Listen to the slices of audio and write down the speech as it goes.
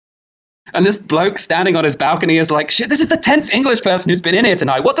And this bloke standing on his balcony is like, shit, this is the 10th English person who's been in here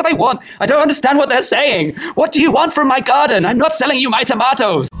tonight. What do they want? I don't understand what they're saying. What do you want from my garden? I'm not selling you my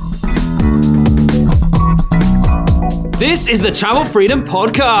tomatoes. This is the Travel Freedom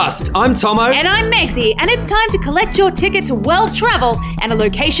Podcast. I'm Tomo. And I'm Megsy, and it's time to collect your ticket to world travel and a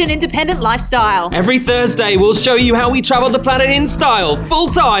location-independent lifestyle. Every Thursday, we'll show you how we travel the planet in style,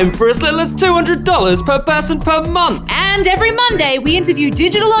 full-time, for as little as $200 per person per month. And every Monday, we interview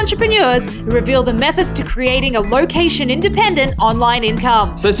digital entrepreneurs who reveal the methods to creating a location-independent online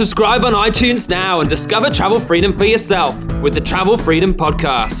income. So subscribe on iTunes now and discover travel freedom for yourself with the Travel Freedom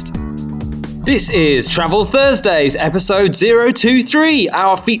Podcast. This is Travel Thursdays, episode 023,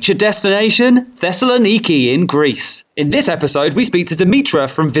 our featured destination, Thessaloniki in Greece. In this episode, we speak to Dimitra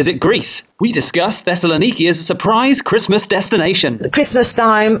from Visit Greece. We discuss Thessaloniki as a surprise Christmas destination. The Christmas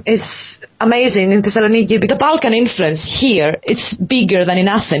time is amazing in Thessaloniki. The Balkan influence here, it's bigger than in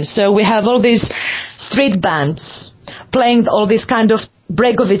Athens. So we have all these street bands playing all this kind of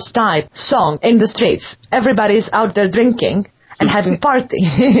Bregovic type song in the streets. Everybody's out there drinking and having party.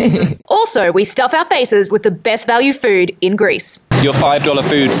 Also, we stuff our faces with the best value food in Greece. Your $5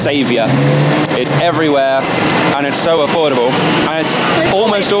 food saviour. It's everywhere and it's so affordable and it's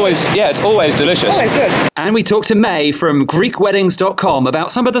almost always delicious. Always good. And we talk to May from GreekWeddings.com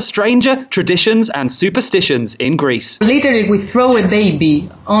about some of the stranger traditions and superstitions in Greece. Literally, we throw a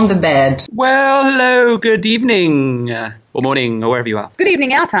baby on the bed. Well, hello, good evening. Or morning, or wherever you are. Good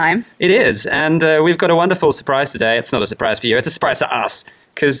evening, our time. It is, and we've got a wonderful surprise today. It's not a surprise for you, it's a surprise to us,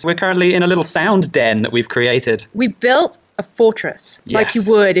 because we're currently in a little sound den that we've created. We built a fortress, like you Yes.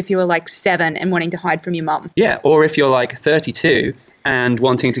 would if you were like 7 and wanting to hide from your mum. Yeah, or if you're like 32 and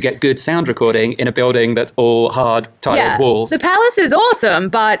wanting to get good sound recording in a building that's all hard tiled walls. The palace is awesome,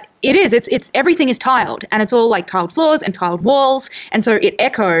 but it's everything is tiled, and it's all like tiled floors and tiled walls, and so it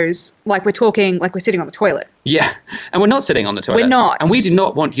echoes like we're sitting on the toilet. Yeah, and we're not sitting on the toilet. We're not. And we do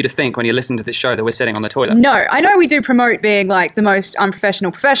not want you to think when you're listening to this show that we're sitting on the toilet. No, I know we do promote being like the most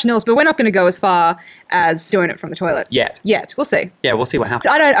unprofessional professionals, but we're not going to go as far as doing it from the toilet. Yet. We'll see. Yeah, we'll see what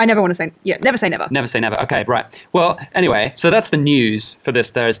happens. I never want to say, never say never. Never say never. Okay, right. Well, anyway, so that's the news for this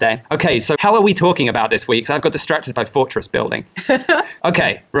Thursday. Okay, so how are we talking about this week? So I've got distracted by fortress building.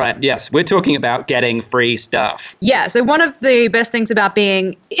 Okay, right. Yes, we're talking about getting free stuff. Yeah, so one of the best things about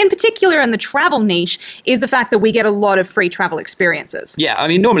being, in particular in the travel niche, is the fact that we get a lot of free travel experiences. Yeah, I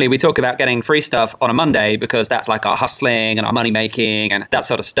mean, normally we talk about getting free stuff on a Monday because that's like our hustling and our money making and that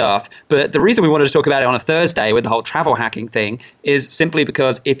sort of stuff. But the reason we wanted to talk about it on a Thursday with the whole travel hacking thing is simply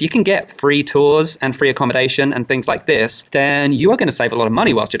because if you can get free tours and free accommodation and things like this, then you are going to save a lot of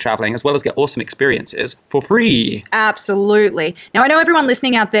money whilst you're traveling, as well as get awesome experiences for free. Absolutely. Now, I know everyone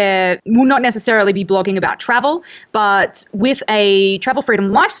listening out there will not necessarily be blogging about travel, but with a travel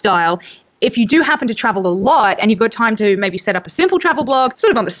freedom lifestyle, if you do happen to travel a lot and you've got time to maybe set up a simple travel blog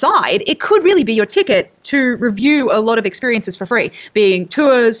sort of on the side, it could really be your ticket to review a lot of experiences for free, being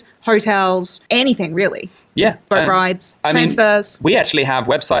tours, hotels, anything really. Yeah. Boat rides, transfers. We actually have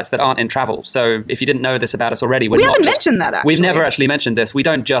websites that aren't in travel. So if you didn't know this about us already, We haven't mentioned that, actually. We've never actually mentioned this. We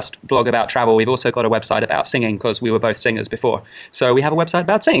don't just blog about travel. We've also got a website about singing because we were both singers before. So we have a website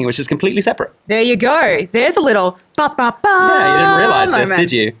about singing, which is completely separate. There you go. There's a little ba-ba-ba Yeah, you didn't realize this, moment.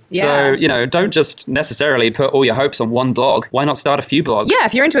 did you? Yeah. So, don't just necessarily put all your hopes on one blog. Why not start a few blogs? Yeah,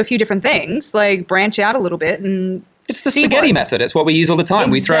 if you're into a few different things, like branch out a little bit and It's the see spaghetti what- method. It's what we use all the time.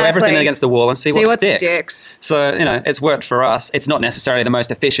 We throw everything Exactly. against the wall and see what sticks. sticks. So, it's worked for us. It's not necessarily the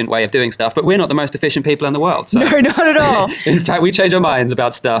most efficient way of doing stuff, but we're not the most efficient people in the world. So. No, not at all. In fact, we change our minds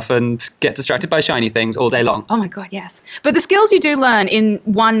about stuff and get distracted by shiny things all day long. Oh my God, yes. But the skills you do learn in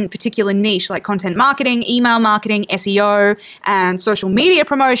one particular niche, like content marketing, email marketing, SEO, and social media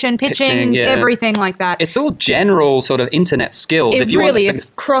promotion, pitching, yeah. everything like that. It's all general sort of internet skills. It If you really want is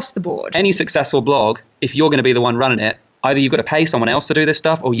across the board. any successful blog, if you're going to be the one running it, either you've got to pay someone else to do this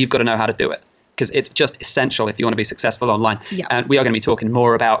stuff or you've got to know how to do it. Because it's just essential if you want to be successful online. Yeah. And we are going to be talking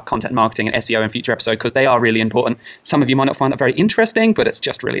more about content marketing and SEO in future episodes because they are really important. Some of you might not find that very interesting, but it's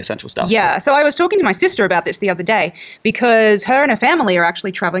just really essential stuff. Yeah, so I was talking to my sister about this the other day because her and her family are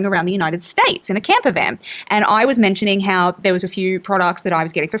actually traveling around the United States in a camper van. And I was mentioning how there was a few products that I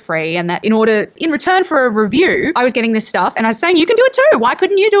was getting for free and that in return for a review, I was getting this stuff and I was saying, you can do it too. Why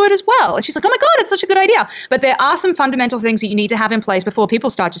couldn't you do it as well? And she's like, oh my God, it's such a good idea. But there are some fundamental things that you need to have in place before people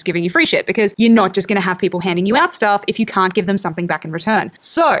start just giving you free shit because you're not just going to have people handing you out stuff if you can't give them something back in return.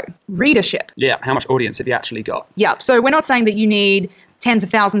 So, readership. Yeah, how much audience have you actually got? Yeah, so we're not saying that you need tens of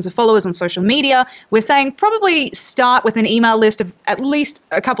thousands of followers on social media. We're saying probably start with an email list of at least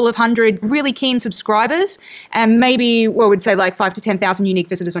a couple of hundred really keen subscribers, and maybe, well, we'd say like 5 to 10,000 unique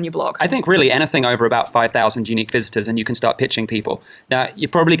visitors on your blog. I think really anything over about 5,000 unique visitors, and you can start pitching people. Now, you're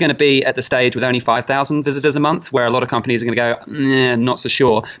probably going to be at the stage with only 5,000 visitors a month, where a lot of companies are going to go, not so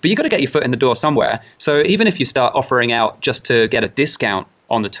sure. But you've got to get your foot in the door somewhere. So even if you start offering out just to get a discount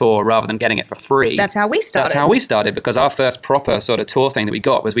on the tour rather than getting it for free. That's how we started. That's how we started, because our first proper sort of tour thing that we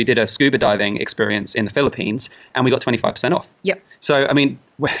got was we did a scuba diving experience in the Philippines, and we got 25% off. Yep. So, I mean,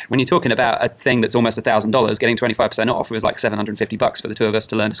 when you're talking about a thing that's almost $1,000, getting 25% off, it was like $750 for the two of us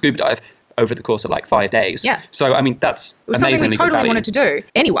to learn to scuba dive over the course of like 5 days. Yeah. So, I mean, that's it was something we totally wanted to do.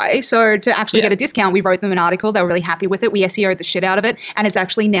 Anyway, so to actually get a discount, we wrote them an article. They were really happy with it. We SEO'd the shit out of it, and it's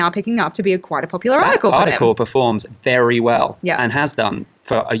actually now picking up to be quite a popular article for them. The article performs very well, and has done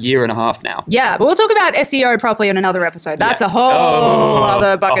for a year and a half now. Yeah, but we'll talk about SEO properly in another episode. That's a whole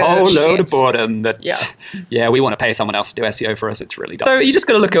other bucket of shit. A whole load of boredom that, we want to pay someone else to do SEO for us. It's really dumb. So you just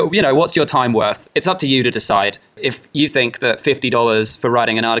got to look at, what's your time worth? It's up to you to decide. If you think that $50 for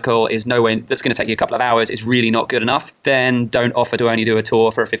writing an article is nowhere, that's going to take you a couple of hours, is really not good enough, then don't offer to only do a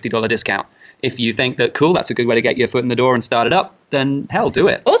tour for a $50 discount. If you think that, cool, that's a good way to get your foot in the door and start it up, then hell, do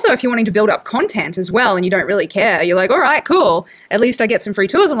it. Also, if you're wanting to build up content as well and you don't really care, you're like, all right, cool, at least I get some free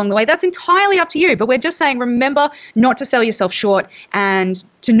tours along the way, that's entirely up to you. But we're just saying, remember not to sell yourself short and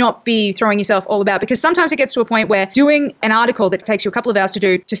to not be throwing yourself all about, because sometimes it gets to a point where doing an article that takes you a couple of hours to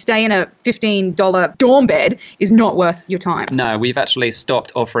do to stay in a $15 dorm bed is not worth your time. No, we've actually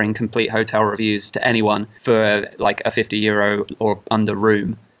stopped offering complete hotel reviews to anyone for like a €50 or under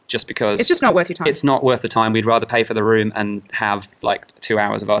room. Just because it's just not worth your time. It's not worth the time. We'd rather pay for the room and have like 2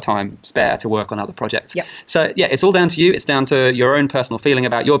 hours of our time spare to work on other projects. Yep. So it's all down to you. It's down to your own personal feeling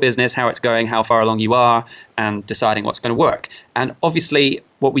about your business, how it's going, how far along you are, and deciding what's going to work. And obviously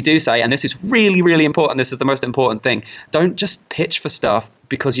what we do say, and this is really, really important, this is the most important thing, don't just pitch for stuff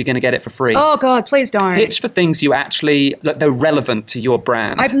because you're going to get it for free. Oh God, please don't. Pitch for things you actually, they're relevant to your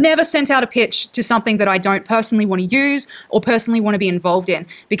brand. I've never sent out a pitch to something that I don't personally want to use or personally want to be involved in,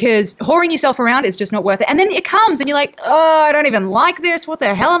 because whoring yourself around is just not worth it. And then it comes and you're like, oh, I don't even like this. What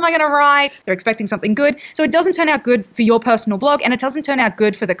the hell am I going to write? They're expecting something good. So it doesn't turn out good for your personal blog, and it doesn't turn out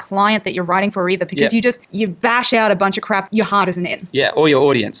good for the client that you're writing for either, because you bash out a bunch of crap your heart isn't in. Yeah, or your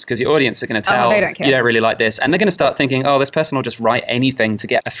audience, because your audience are going to tell they don't care. You don't really like this. And they're going to start thinking, oh, this person will just write anything to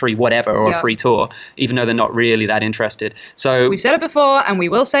get a free whatever or a free tour, even though they're not really that interested. So we've said it before and we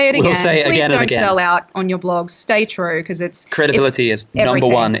will say it again. We'll say it Please again don't and again. Sell out on your blogs. Stay true, because it's credibility is everything. number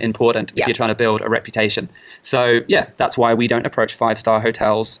one important if you're trying to build a reputation. So that's why we don't approach 5-star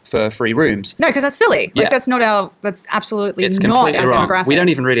hotels for free rooms. No, because that's silly. Like that's absolutely not our demographic. We don't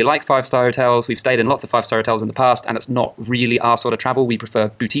even really like 5-star hotels. We've stayed in lots of 5-star hotels in the past, and it's not really our sort of travel. We prefer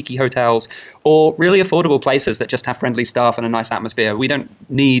boutique hotels or really affordable places that just have friendly staff and a nice atmosphere. We don't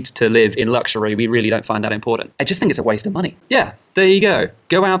need to live in luxury. We really don't find that important. I just think it's a waste of money. Yeah, there you go.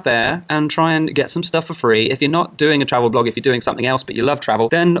 Go out there and try and get some stuff for free. If you're not doing a travel blog, if you're doing something else but you love travel,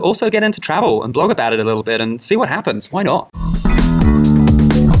 then also get into travel and blog about it a little bit and see what happens. Why not?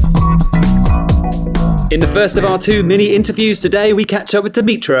 In the first of our 2 mini interviews today, we catch up with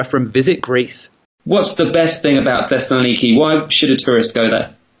Dimitra from Visit Greece. What's the best thing about Thessaloniki? Why should a tourist go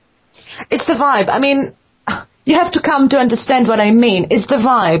there? It's the vibe. I mean, you have to come to understand what I mean. It's the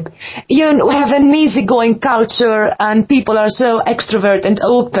vibe. You have an easygoing culture and people are so extrovert and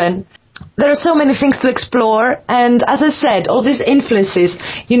open. There are so many things to explore. And as I said, all these influences,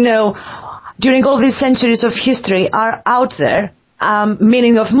 during all these centuries of history are out there.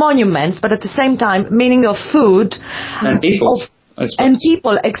 Meaning of monuments, but at the same time, meaning of food. And people. And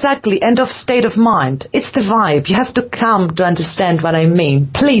people, exactly, and of state of mind. It's the vibe. You have to come to understand what I mean.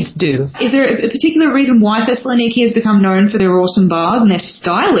 Please do. Is there a particular reason why Thessaloniki has become known for their awesome bars and their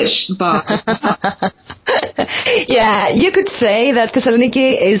stylish bars? Yeah, you could say that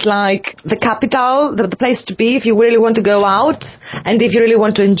Thessaloniki is like the capital, the place to be if you really want to go out and if you really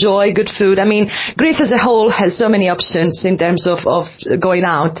want to enjoy good food. I mean, Greece as a whole has so many options in terms of going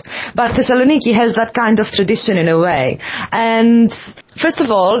out, but Thessaloniki has that kind of tradition in a way. And first of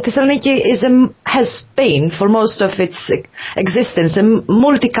all, Thessaloniki has been, for most of its existence, a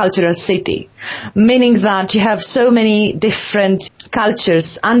multicultural city, meaning that you have so many different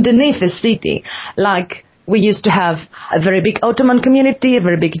cultures underneath the city. Like, we used to have a very big Ottoman community, a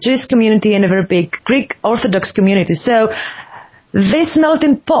very big Jewish community, and a very big Greek Orthodox community. So this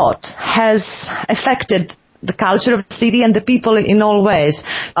melting pot has affected the culture of the city and the people in all ways.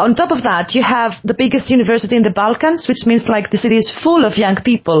 On top of that, you have the biggest university in the Balkans, which means like the city is full of young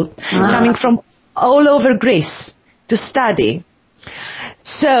people coming from all over Greece to study.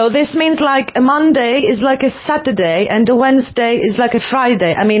 So this means like a Monday is like a Saturday and a Wednesday is like a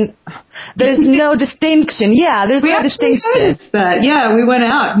Friday. I mean, there's no distinction. Yeah, there's no distinction. Noticed that. Yeah, we went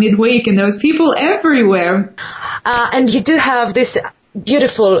out midweek and there was people everywhere. And you do have this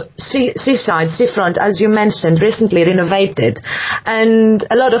beautiful seafront, as you mentioned, recently renovated. And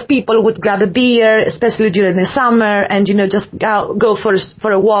a lot of people would grab a beer, especially during the summer, and, just go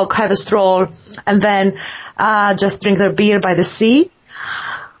for a walk, have a stroll, and then just drink their beer by the sea.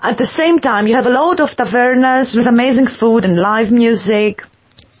 At the same time, you have a lot of tavernas with amazing food and live music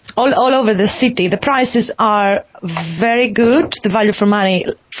all over the city. The prices are very good. The value for money,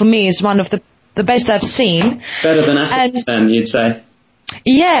 for me, is one of the best I've seen. Better than Athens, then, you'd say?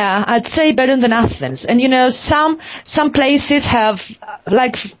 Yeah, I'd say better than Athens. And, some places have,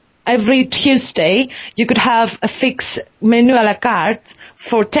 like, every Tuesday, you could have a fixed menu a la carte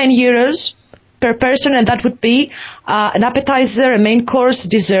for €10 per person, and that would be an appetizer, a main course,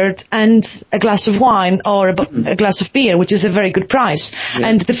 dessert, and a glass of wine or a glass of beer, which is a very good price. Yeah.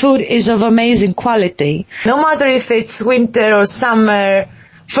 And the food is of amazing quality. No matter if it's winter or summer.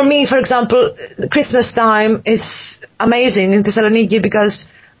 For me, for example, Christmas time is amazing in Thessaloniki because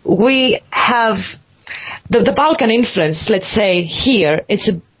we have the Balkan influence, let's say, here.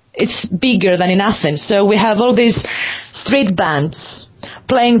 It's bigger than in Athens. So we have all these street bands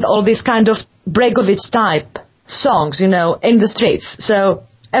playing all these kind of Bregovic type songs, in the streets. So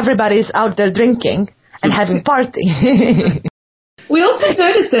everybody's out there drinking and having party. We also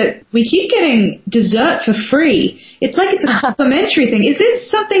noticed that we keep getting dessert for free. It's like it's a complimentary thing. Is this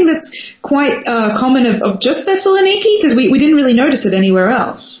something that's quite common of just Thessaloniki? Because we didn't really notice it anywhere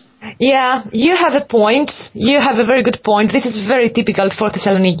else. Yeah, you have a point. You have a very good point. This is very typical for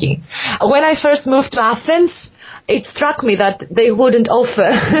Thessaloniki. When I first moved to Athens, it struck me that they wouldn't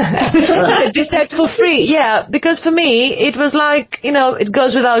offer dessert for free. Yeah, because for me, it was like, it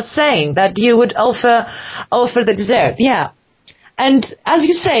goes without saying that you would offer the dessert. Yeah. And as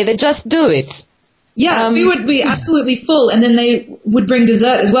you say, they just do it. Yeah, we would be absolutely full, and then they would bring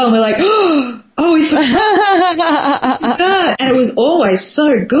dessert as well, and we're like, oh, we forgot dessert. And it was always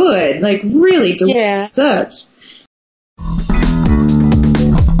so good, like really delicious desserts.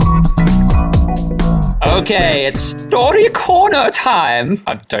 Okay, it's Story Corner time.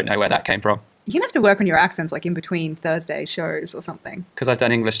 I don't know where that came from. You're going to have to work on your accents like in between Thursday shows or something. Because I've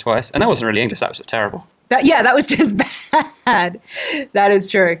done English twice. And that wasn't really English, that was just terrible. That was just bad. That is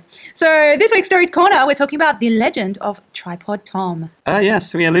true. So this week's Story's Corner, we're talking about the legend of Tripod Tom.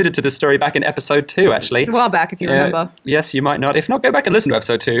 Yes, we alluded to this story back in episode 2, actually. It's a while back, if you remember. Yes, you might not. If not, go back and listen to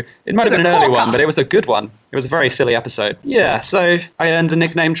episode 2. It might have been an early one, but it was a good one. It was a very silly episode. Yeah, so I earned the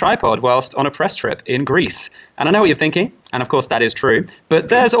nickname Tripod whilst on a press trip in Greece. And I know what you're thinking, and of course that is true, but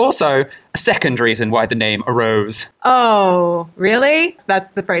there's also a second reason why the name arose. Oh, really? That's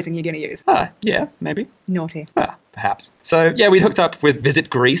the phrasing you're going to use? Yeah, maybe. Naughty. Perhaps. So, yeah, we'd hooked up with Visit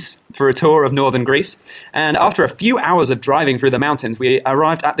Greece for a tour of northern Greece. And after a few hours of driving through the mountains, we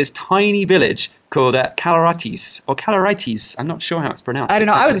arrived at this tiny village called Kalaritis, or Kalaritis. I'm not sure how it's pronounced. I don't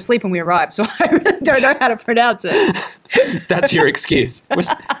know. I was asleep when we arrived, so I really don't know how to pronounce it. That's your excuse. It was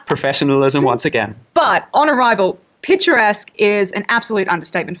professionalism once again. But on arrival, picturesque is an absolute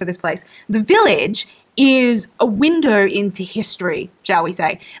understatement for this place. The village is a window into history, shall we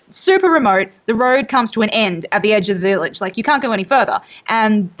say. Super remote. The road comes to an end at the edge of the village. Like, you can't go any further.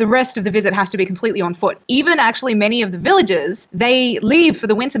 And the rest of the visit has to be completely on foot. Even actually many of the villagers, they leave for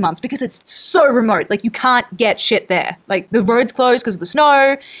the winter months because it's so remote. Like, you can't get shit there. Like, the road's closed because of the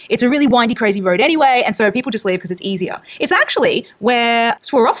snow. It's a really windy, crazy road anyway. And so people just leave because it's easier. It's actually where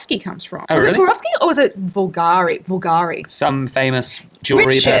Swarovski comes from. Oh, was really? it Swarovski or was it Vulgari? Some famous jewelry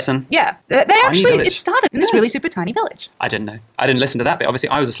Rich person. Shit. Yeah. It started in this really super tiny village. I didn't know. I didn't listen to that bit. Obviously,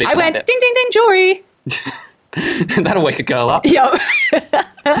 I was asleep. I went, ding, ding, ding, jewelry. That'll wake a girl up. Yep.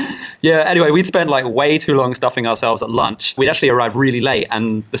 Yeah, anyway, we'd spent like way too long stuffing ourselves at lunch. We'd actually arrived really late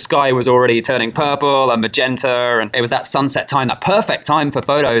and the sky was already turning purple and magenta, and it was that sunset time, that perfect time for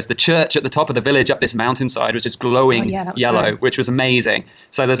photos. The church at the top of the village up this mountainside was just glowing yellow, which was amazing.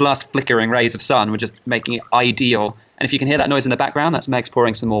 So those last flickering rays of sun were just making it ideal. And if you can hear that noise in the background, that's Meg's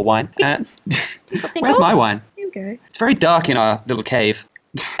pouring some more wine. Where's my wine? Okay. It's very dark in our little cave.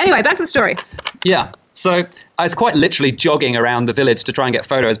 Anyway, back to the story. Yeah. So I was quite literally jogging around the village to try and get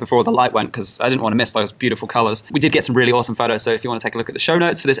photos before the light went because I didn't want to miss those beautiful colours. We did get some really awesome photos, so if you want to take a look at the show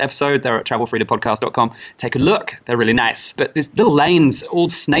notes for this episode, they're at travelfreedompodcast.com. Take a look. They're really nice. But these little lanes all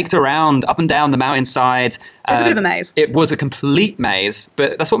snaked around up and down the mountainside. It was a bit of a maze. It was a complete maze,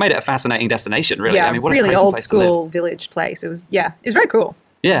 but that's what made it a fascinating destination, really. Yeah, I mean, what really a crazy old place to live. school village place. It was very cool.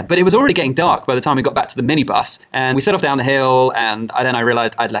 Yeah, but it was already getting dark by the time we got back to the minibus. And we set off down the hill, and then I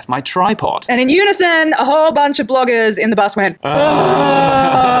realized I'd left my tripod. And in unison, a whole bunch of bloggers in the bus went,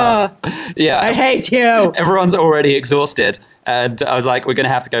 "Oh, Yeah. I hate you." Everyone's already exhausted. And I was like, we're going to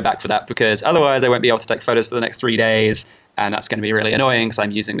have to go back for that because otherwise I won't be able to take photos for the next 3 days. And that's going to be really annoying because I'm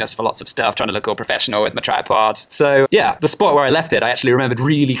using this for lots of stuff, trying to look all professional with my tripod. So yeah, the spot where I left it, I actually remembered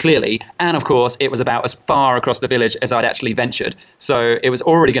really clearly. And of course, it was about as far across the village as I'd actually ventured. So it was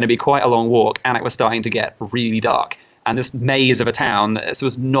already going to be quite a long walk and it was starting to get really dark. And this maze of a town, this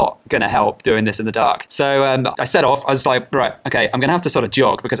was not going to help doing this in the dark. So I set off. I was like, right, okay, I'm going to have to sort of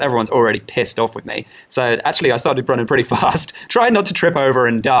jog because everyone's already pissed off with me. So actually, I started running pretty fast. Tried not to trip over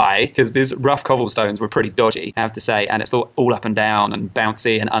and die because these rough cobblestones were pretty dodgy, I have to say. And it's all up and down and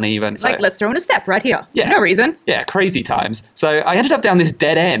bouncy and uneven. So, Like, let's throw in a step right here. Yeah. No reason. yeah, crazy times. So I ended up down this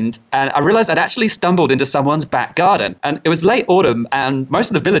dead end and I realized I'd actually stumbled into someone's back garden. And it was late autumn and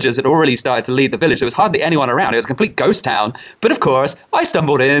most of the villagers had already started to leave the village. There was hardly anyone around. It was a complete ghost town. But of course, I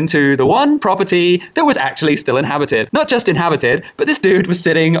stumbled into the one property that was actually still inhabited. Not just inhabited, but this dude was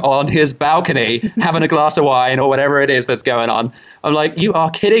sitting on his balcony having a glass of wine or whatever it is that's going on. I'm like, you are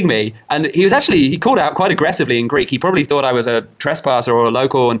kidding me. And he called out quite aggressively in Greek. He probably thought I was a trespasser or a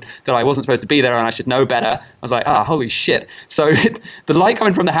local and that I wasn't supposed to be there and I should know better. I was like, holy shit. So the light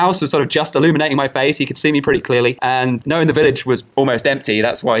coming from the house was sort of just illuminating my face. He could see me pretty clearly. And knowing the village was almost empty,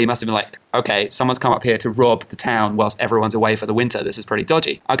 that's why he must have been like, okay, someone's come up here to rob the town whilst everyone's away for the winter. This is pretty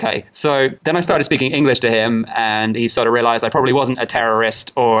dodgy. Okay, so then I started speaking English to him and he sort of realized I probably wasn't a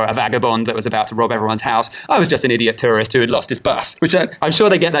terrorist or a vagabond that was about to rob everyone's house. I was just an idiot tourist who had lost his bus, which I'm sure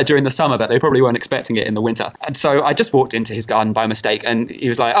they get that during the summer, but they probably weren't expecting it in the winter. And so I just walked into his garden by mistake and he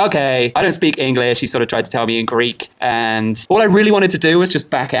was like, okay, I don't speak English. He sort of tried to tell me in Greek. And all I really wanted to do was just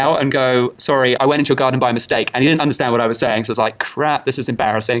back out and go, sorry, I went into your garden by mistake. And he didn't understand what I was saying. So I was like, crap, this is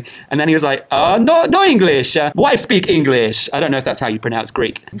embarrassing. And then he was like, no English. Wife speak English. I don't know if that's how you pronounce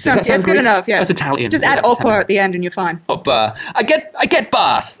Greek. Does that sound It's good Greek? enough, yeah. That's Italian. Just Yeah, add that's oppa Italian. at the end and you're fine. Oppa. I get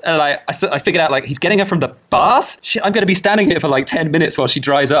bath. And I figured out like he's getting her from the bath. Shit, I'm going to be standing here for like 10 minutes while she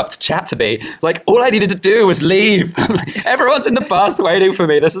dries up to chat to me. Like all I needed to do was leave. Like, everyone's in the bus waiting for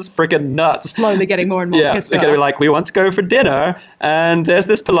me. This is freaking nuts. Slowly getting more and more Yeah, pissed they're off. going to be like, we want to go for dinner. And there's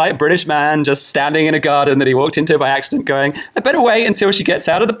this polite British man just standing in a garden that he walked into by accident going, I better wait until she gets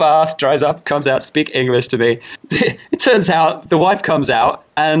out of the bath, dries up, comes out to speak English to me. It turns out the wife comes out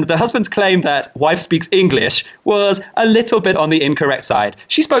and the husband's claim that wife speaks English was a little bit on the incorrect side.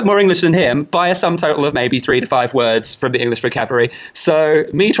 She spoke more English than him by a sum total of maybe 3 to 5 words from the English vocabulary. So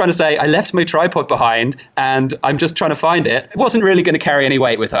me trying to say I left my tripod behind and I'm just trying to find it wasn't really going to carry any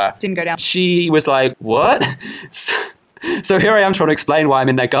weight with her. Didn't go down. She was like, what? So here I am trying to explain why I'm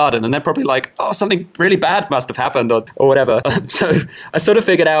in their garden, and they're probably like, oh, something really bad must have happened or whatever. So I sort of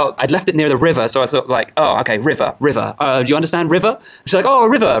figured out I'd left it near the river, so I thought like, oh, okay, river. Do you understand river? She's like, oh,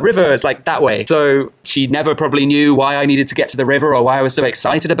 river is like that way. So she never probably knew why I needed to get to the river or why I was so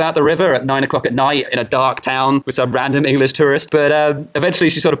excited about the river at 9 o'clock at night in a dark town with some random English tourist. But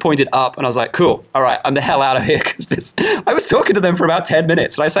eventually she sort of pointed up and I was like, cool, all right, I'm the hell out of here. Because I was talking to them for about 10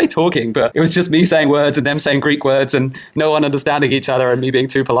 minutes. And I say talking, but it was just me saying words and them saying Greek words and no one understanding each other and me being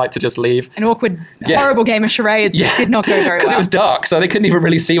too polite to just leave. An awkward, Yeah. horrible game of charades that did not go very well. Because it was dark, so they couldn't even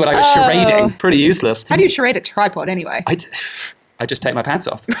really see what I was charading. Pretty useless. How do you charade a tripod anyway? I just take my pants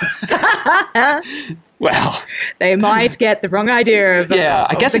off. Well, They might get the wrong idea of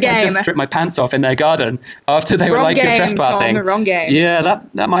I guess the if I game. just stripped my pants off in their garden after they were Wrong like, you're game, trespassing. Tom, wrong game. Yeah,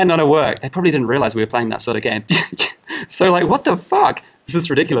 that might not have worked. They probably didn't realize we were playing that sort of game. So like, what the fuck? This is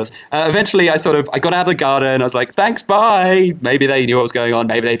ridiculous. Eventually, I got out of the garden. I was like, thanks, bye. Maybe they knew what was going on.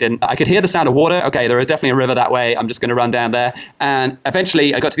 Maybe they didn't. I could hear the sound of water. Okay, there is definitely a river that way. I'm just going to run down there. And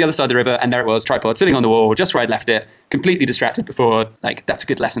eventually, I got to the other side of the river, and there it was, tripod sitting on the wall, just where I'd left it. Completely distracted before. Like, that's a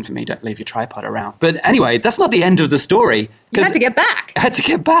good lesson for me. Don't leave your tripod around. But anyway, that's not the end of the story. You had to get back. I had to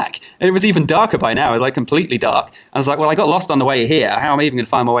get back. It was even darker by now. It was like completely dark. I was like, well, I got lost on the way here. How am I even going to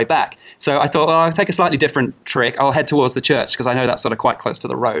find my way back? So I thought, well, I'll take a slightly different trick. I'll head towards the church because I know that's sort of quite close to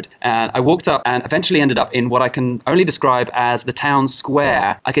the road. And I walked up and eventually ended up in what I can only describe as the town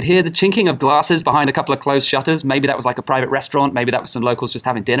square. I could hear the chinking of glasses behind a couple of closed shutters. Maybe that was like a private restaurant. Maybe that was some locals just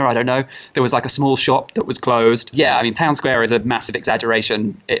having dinner. I don't know. There was like a small shop that was closed. Yeah, I mean, town square is a massive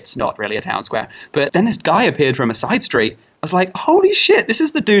exaggeration. It's not really a town square. But then this guy appeared from a side street. I was like, holy shit, this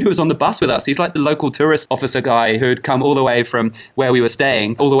is the dude who was on the bus with us. He's like the local tourist officer guy who had come all the way from where we were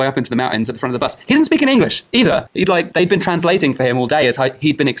staying, all the way up into the mountains at the front of the bus. He doesn't speak in English either. They'd been translating for him all day as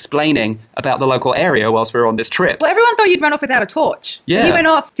he'd been explaining about the local area whilst we were on this trip. Well, everyone thought you'd run off without a torch. So Yeah. he went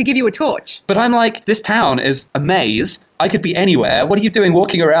off to give you a torch. But I'm like, this town is a maze. I could be anywhere. What are you doing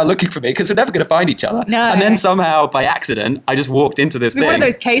walking around looking for me? Because we're never going to find each other. No. And then somehow, by accident, I just walked into this thing. One of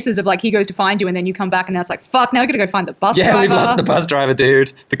those cases of like he goes to find you and then you come back and now it's like, fuck, now we're going to go find the bus driver. Yeah, we've lost the bus driver,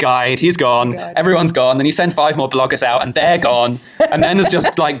 dude. The guide, he's gone. God. Everyone's gone. Then you send 5 more bloggers out and they're gone. And then there's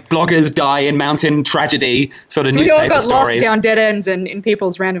just like bloggers die in mountain tragedy sort of So we newspaper all got stories. lost down dead ends and in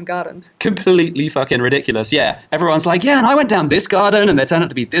people's random gardens. Completely fucking ridiculous. Yeah. Everyone's like, yeah, and I went down this garden and there turned out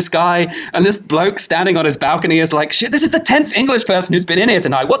to be this guy. And this bloke standing on his balcony is like, shit, this is the 10th English person who's been in here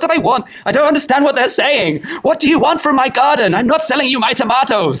tonight. What do they want? I don't understand what they're saying. What do you want from my garden? I'm not selling you my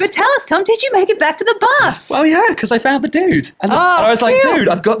tomatoes. But tell us, Tom, did you make it back to the bus? Well, yeah, because I found the dude. And I was like, dude,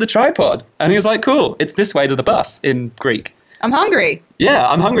 I've got the tripod. And he was like, cool, it's this way to the bus in Greek. I'm hungry. Yeah,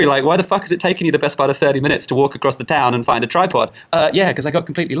 I'm hungry. Like, why the fuck is it taking you the best part of 30 minutes to walk across the town and find a tripod? Yeah, because I got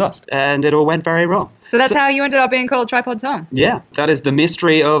completely lost and it all went very wrong. So that's how you ended up being called Tripod Tom. Yeah, that is the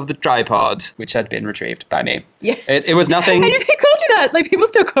mystery of the tripod, which had been retrieved by me. Yes. It was nothing. And they called you that. Like, people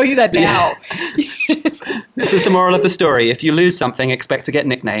still call you that now. This is the moral of the story. If you lose something, expect to get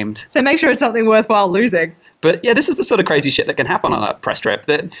nicknamed. So make sure it's something worthwhile losing. But yeah, this is the sort of crazy shit that can happen on a press trip.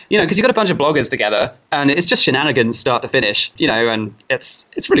 That, you know, because you've got a bunch of bloggers together and it's just shenanigans start to finish, you know, and it's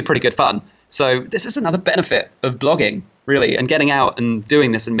really pretty good fun. So this is another benefit of blogging, really, and getting out and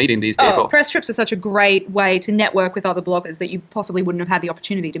doing this and meeting these people. Oh, press trips are such a great way to network with other bloggers that you possibly wouldn't have had the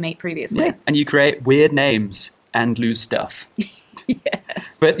opportunity to meet previously. Yeah. And you create weird names and lose stuff.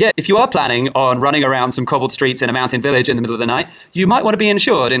 Yes. But yeah, if you are planning on running around some cobbled streets in a mountain village in the middle of the night, you might want to be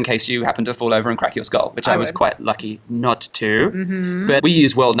insured in case you happen to fall over and crack your skull, which I was quite lucky not to. Mm-hmm. But we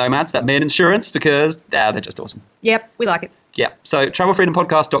use World Nomads, that main insurance, because they're just awesome. Yep, we like it. Yeah, so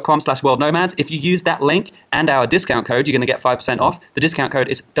travelfreedompodcast.com/worldnomads. If you use that link and our discount code, you're going to get 5% off. The discount code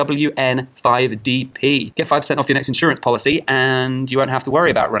is WN5DP. Get 5% off your next insurance policy and you won't have to worry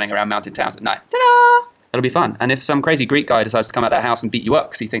about running around mountain towns at night. Ta-da! That'll be fun. And if some crazy Greek guy decides to come out of that house and beat you up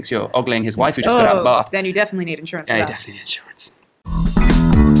because he thinks you're ogling his wife who just got out of the bath. Then you definitely need insurance for Yeah, you that. definitely need insurance.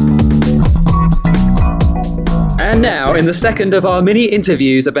 And now, in the second of our mini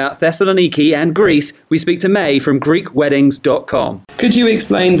interviews about Thessaloniki and Greece, we speak to May from GreekWeddings.com. Could you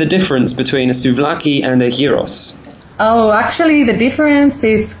explain the difference between a souvlaki and a gyros? Oh, actually, the difference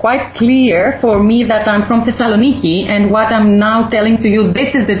is quite clear for me that I'm from Thessaloniki, and what I'm now telling to you,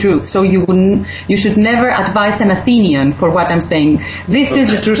 this is the truth. So you should never advise an Athenian for what I'm saying. This is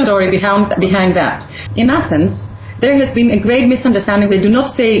the true story behind that. In Athens, there has been a great misunderstanding. They do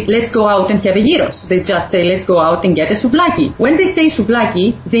not say, let's go out and have a gyros. They just say, let's go out and get a souvlaki. When they say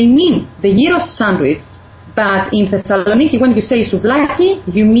souvlaki, they mean the gyros sandwich. But in Thessaloniki, when you say souvlaki,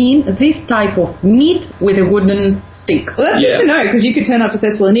 you mean this type of meat with a wooden stick. Well, that's good to know, because you could turn up to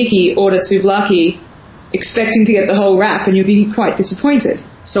Thessaloniki, order souvlaki, expecting to get the whole wrap, and you'd be quite disappointed.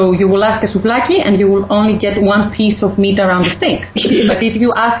 So you will ask a souvlaki, and you will only get one piece of meat around the stick. But if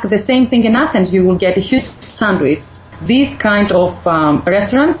you ask the same thing in Athens, you will get a huge sandwich. These kind of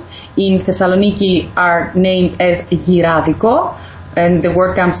restaurants in Thessaloniki are named as gyradiko, and the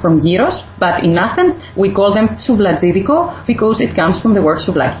word comes from gyros, but in Athens we call them souvlatsidiko because it comes from the word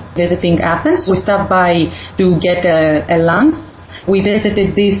souvlaki. Visiting Athens, we stopped by to get a lunch. We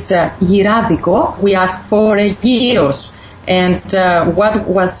visited this gyradiko. We asked for a gyros, and what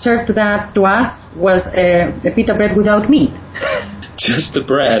was served to us was a pita bread without meat. Just the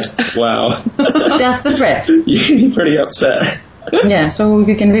bread. Wow. Just the bread. You'd be pretty upset. Yeah, so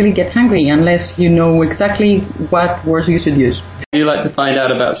you can really get hungry unless you know exactly what words you should use. We like to find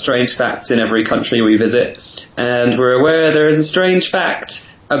out about strange facts in every country we visit, and we're aware there is a strange fact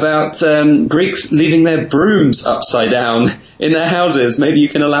about Greeks leaving their brooms upside down in their houses. Maybe you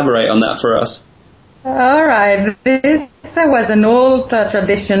can elaborate on that for us. All right. This was an old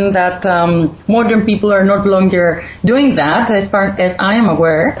tradition that modern people are no longer doing that, as far as I am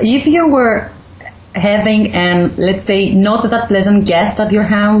aware. If you were having an, let's say, not that pleasant guest at your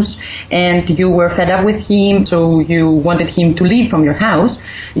house and you were fed up with him, so you wanted him to leave from your house,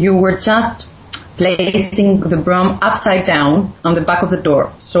 you were just placing the broom upside down on the back of the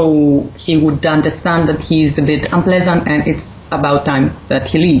door, so he would understand that he's a bit unpleasant and it's about time that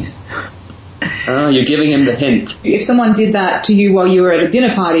he leaves. Oh, you're giving him the hint. If someone did that to you while you were at a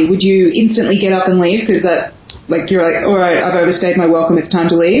dinner party, would you instantly get up and leave? Because that, like, you're like, all right, I've overstayed my welcome, it's time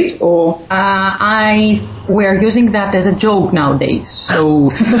to leave? Or we're using that as a joke nowadays. So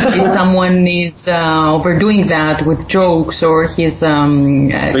if someone is overdoing that with jokes or he's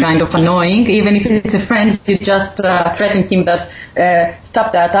kind of annoying, even if it's a friend, you just threaten him that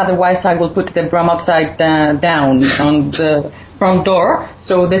stop that, otherwise I will put the broom upside down on the front door.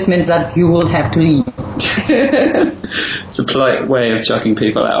 So this means that you will have to leave. It's a polite way of chucking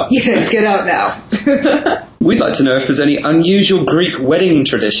people out. Yes, get out now. We'd like to know if there's any unusual Greek wedding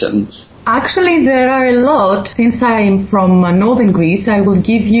traditions. Actually, there are a lot. Since I'm from northern Greece, I will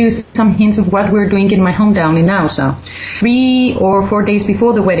give you some hints of what we're doing in my hometown in Naousa. 3 or 4 days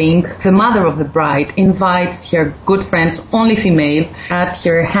before the wedding, the mother of the bride invites her good friends, only female, at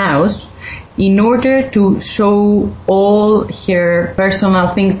her house in order to show all her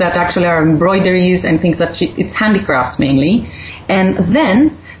personal things that actually are embroideries and things that it's handicrafts mainly. And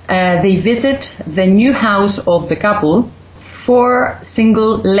then they visit the new house of the couple. 4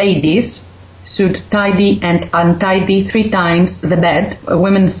 single ladies should tidy and untidy 3 times the bed.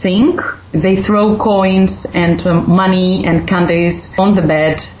 Women sing, they throw coins and money and candies on the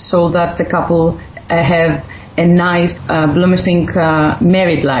bed so that the couple have a nice, blooming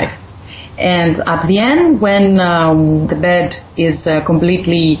married life. And at the end, when the bed is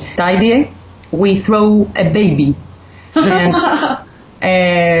completely tidy, we throw a baby. And,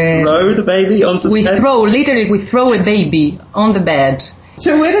 throw the baby onto the bed? We throw a baby on the bed.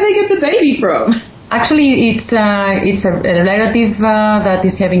 So where do they get the baby from? Actually, it's a relative that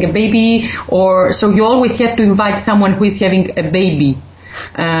is having a baby, or so you always have to invite someone who is having a baby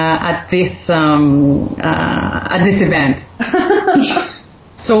at this event.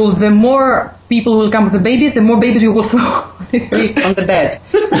 So the more people will come with the babies, the more babies you will throw on the bed.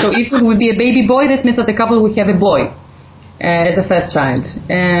 So if it would be a baby boy, this means that the couple will have a boy as a first child.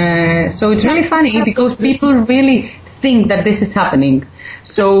 So it's really funny because people really think that this is happening.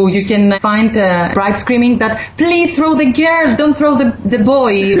 So you can find a bride screaming that, please throw the girl, don't throw the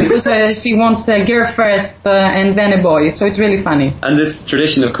boy, because she wants a girl first and then a boy. So it's really funny. And this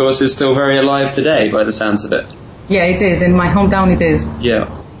tradition, of course, is still very alive today by the sounds of it. Yeah, it is. In my hometown, it is. Yeah.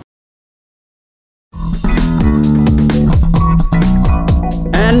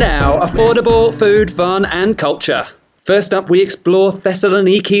 And now, affordable food, fun, and culture. First up, we explore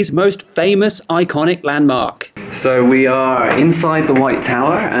Thessaloniki's most famous iconic landmark. So we are inside the White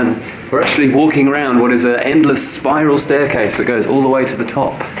Tower, and we're actually walking around what is an endless spiral staircase that goes all the way to the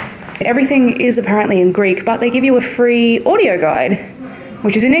top. Everything is apparently in Greek, but they give you a free audio guide,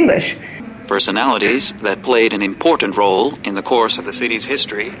 which is in English. Personalities that played an important role in the course of the city's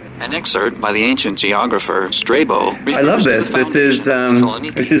history. An excerpt by the ancient geographer Strabo. I love this. This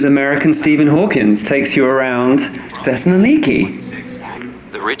is American Stephen Hawkins takes you around Thessaloniki.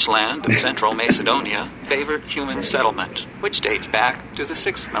 The rich land of central Macedonia favored human settlement, which dates back to the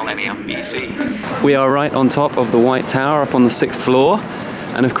 6th millennium BC. We are right on top of the White Tower, up on the 6th floor,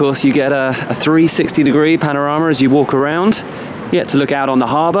 and of course you get a 360-degree panorama as you walk around. You get to look out on the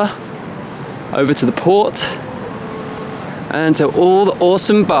harbour, over to the port, and to all the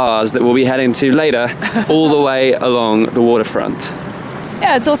awesome bars that we'll be heading to later, all the way along the waterfront.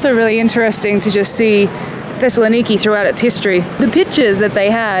 Yeah, it's also really interesting to just see Thessaloniki throughout its history. The pictures that they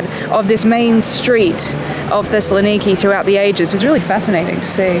had of this main street of Thessaloniki throughout the ages was really fascinating to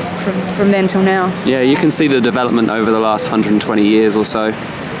see from then till now. Yeah, you can see the development over the last 120 years or so.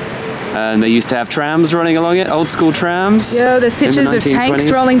 And they used to have trams running along it, old school trams. Yeah, there's pictures of tanks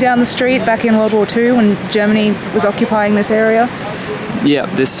rolling down the street back in World War II when Germany was occupying this area. Yeah,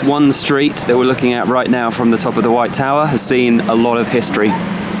 this one street that we're looking at right now from the top of the White Tower has seen a lot of history.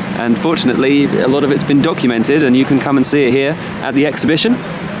 And fortunately, a lot of it's been documented, and you can come and see it here at the exhibition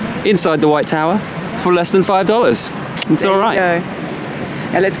inside the White Tower for less than $5. It's all right.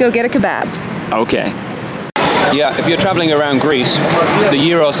 Now let's go get a kebab. Okay. Yeah, if you're traveling around Greece, the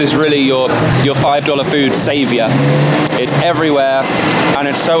gyros is really your $5 food savior. It's everywhere, and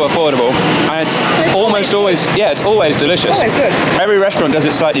it's so affordable, and it's almost always delicious. Always good. Every restaurant does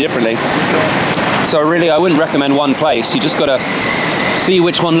it slightly differently. So really, I wouldn't recommend one place. You just gotta see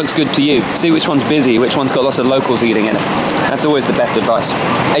which one looks good to you. See which one's busy, which one's got lots of locals eating in it. That's always the best advice.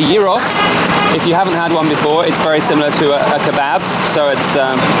 A gyros, if you haven't had one before, it's very similar to a kebab. So it's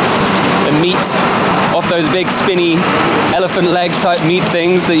the meat off those big spinny elephant leg type meat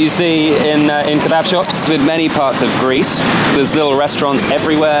things that you see in kebab shops with many parts of Greece. There's little restaurants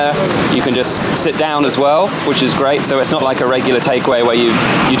everywhere. You can just sit down as well, which is great. So it's not like a regular takeaway where you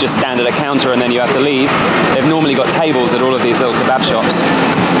just stand at a counter and then you have to leave. They've normally got tables at all of these little kebab shops.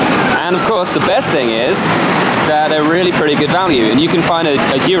 And of course, the best thing is that they're really pretty good value. And you can find a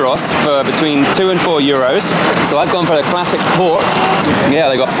gyros for between €2 and €4. So I've gone for the classic pork. Yeah,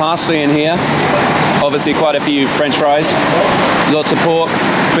 they got parsley in here. Obviously quite a few French fries. Lots of pork,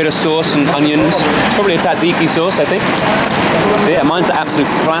 bit of sauce and onions. It's probably a tzatziki sauce, I think. So yeah, mine's an absolute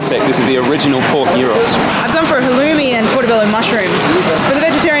classic. This is the original pork gyros. I've gone for halloumi and portobello mushroom. For the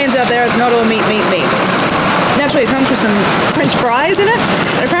vegetarians out there, it's not all meat. Naturally, it comes with some French fries in it.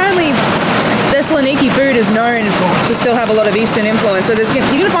 And apparently, Thessaloniki food is known to still have a lot of Eastern influence, so you're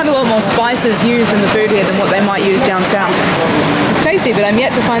going to find a lot more spices used in the food here than what they might use down south. It's tasty, but I'm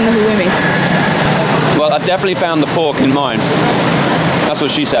yet to find the halloumi. Well, I've definitely found the pork in mine. That's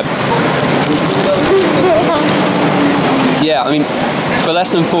what she said. Yeah, I mean, for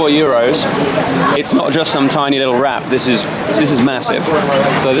less than €4, it's not just some tiny little wrap. This is massive.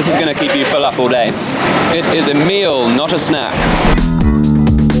 So this is going to keep you full up all day. It is a meal, not a snack.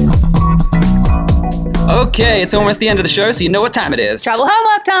 Okay, it's almost the end of the show, so you know what time it is. Travel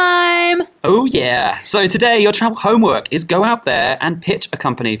homework time! Oh yeah. So today your travel homework is go out there and pitch a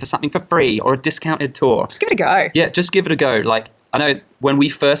company for something for free or a discounted tour. Just give it a go. Yeah, just give it a go. Like, I know when we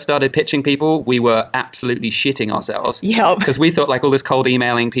first started pitching people, we were absolutely shitting ourselves. Yep. Because we thought like all this cold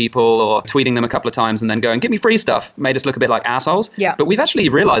emailing people or tweeting them a couple of times and then going, give me free stuff, made us look a bit like assholes. Yeah. But we've actually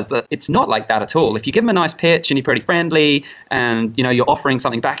realized that it's not like that at all. If you give them a nice pitch and you're pretty friendly and, you know, you're offering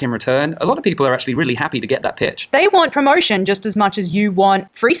something back in return, a lot of people are actually really happy to get that pitch. They want promotion just as much as you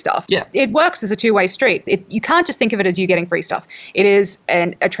want free stuff. Yeah. It works as a two-way street. You can't just think of it as you getting free stuff. It is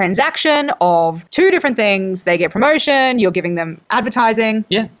a transaction of two different things. They get promotion, you're giving them advertising.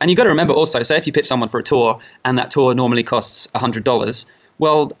 Yeah, and you've got to remember also, say if you pitch someone for a tour and that tour normally costs $100,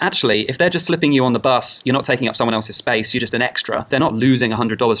 well, actually, if they're just slipping you on the bus, you're not taking up someone else's space, you're just an extra. They're not losing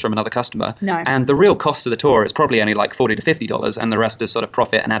 $100 from another customer. No. And the real cost of the tour is probably only like $40 to $50, and the rest is sort of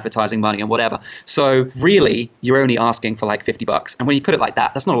profit and advertising money and whatever. So really, you're only asking for like $50. And when you put it like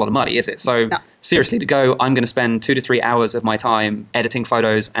that, that's not a lot of money, is it? So seriously, to go, I'm going to spend 2 to 3 hours of my time editing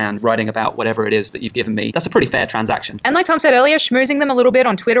photos and writing about whatever it is that you've given me. That's a pretty fair transaction. And like Tom said earlier, schmoozing them a little bit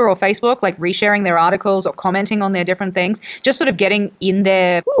on Twitter or Facebook, like resharing their articles or commenting on their different things, just sort of getting in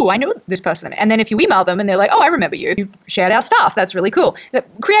there, ooh, I know this person. And then if you email them and they're like, oh, I remember you. You shared our stuff. That's really cool.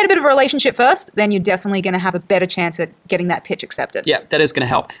 Create a bit of a relationship first, then you're definitely going to have a better chance at getting that pitch accepted. Yeah, that is going to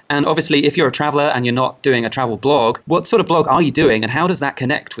help. And obviously, if you're a traveler and you're not doing a travel blog, what sort of blog are you doing and how does that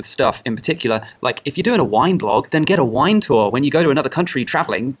connect with stuff in particular? Like, if you're doing a wine blog, then get a wine tour. When you go to another country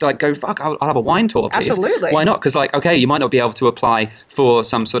traveling, like, go, fuck, I'll have a wine tour, please. Absolutely. Why not? Because, like, okay, you might not be able to apply for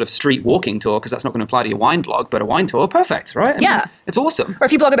some sort of street walking tour because that's not going to apply to your wine blog, but a wine tour, perfect, right? I mean, yeah. It's awesome. Or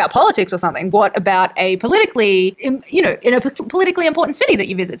if you blog about politics or something, what about a politically, in a politically important city that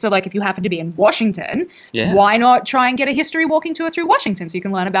you visit? So, like, if you happen to be in Washington, why not try and get a history walking tour through Washington so you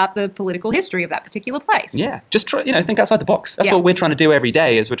can learn about the political history of that particular place? Yeah, just try, think outside the box. That's what we're trying to do every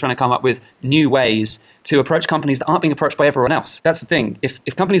day, is we're trying to come up with new ways to approach companies that aren't being approached by everyone else. That's the thing.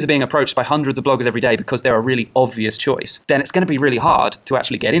 If companies are being approached by hundreds of bloggers every day because they're a really obvious choice, then it's going to be really hard to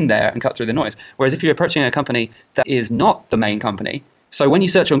actually get in there and cut through the noise. Whereas if you're approaching a company that is not the main company, so when you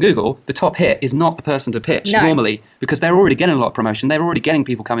search on Google, the top hit is not the person to pitch normally, because they're already getting a lot of promotion. They're already getting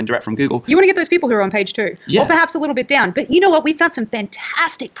people coming direct from Google. You want to get those people who are on page 2, or perhaps a little bit down. But you know what? We've found some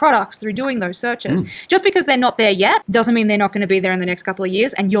fantastic products through doing those searches. Just because they're not there yet doesn't mean they're not going to be there in the next couple of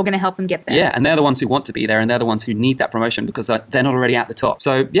years, and you're going to help them get there. Yeah, and they're the ones who want to be there, and they're the ones who need that promotion because they're not already at the top.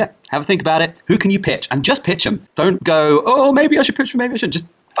 So yeah, have a think about it. Who can you pitch? And just pitch them. Don't go, oh, maybe I should pitch them, maybe I should. Just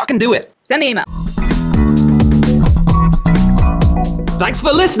fucking do it. Send the email. Thanks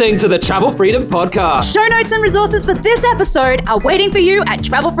for listening to the Travel Freedom Podcast. Show notes and resources for this episode are waiting for you at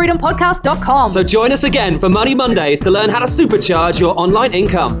travelfreedompodcast.com. So join us again for Money Mondays to learn how to supercharge your online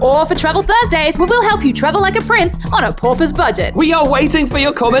income. Or for Travel Thursdays, where we'll help you travel like a prince on a pauper's budget. We are waiting for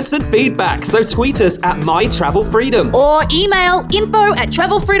your comments and feedback, so tweet us at MyTravelFreedom. Or email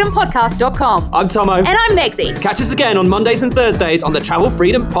info@travelfreedompodcast.com. I'm Tomo. And I'm Megsy. Catch us again on Mondays and Thursdays on the Travel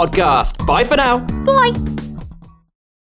Freedom Podcast. Bye for now. Bye.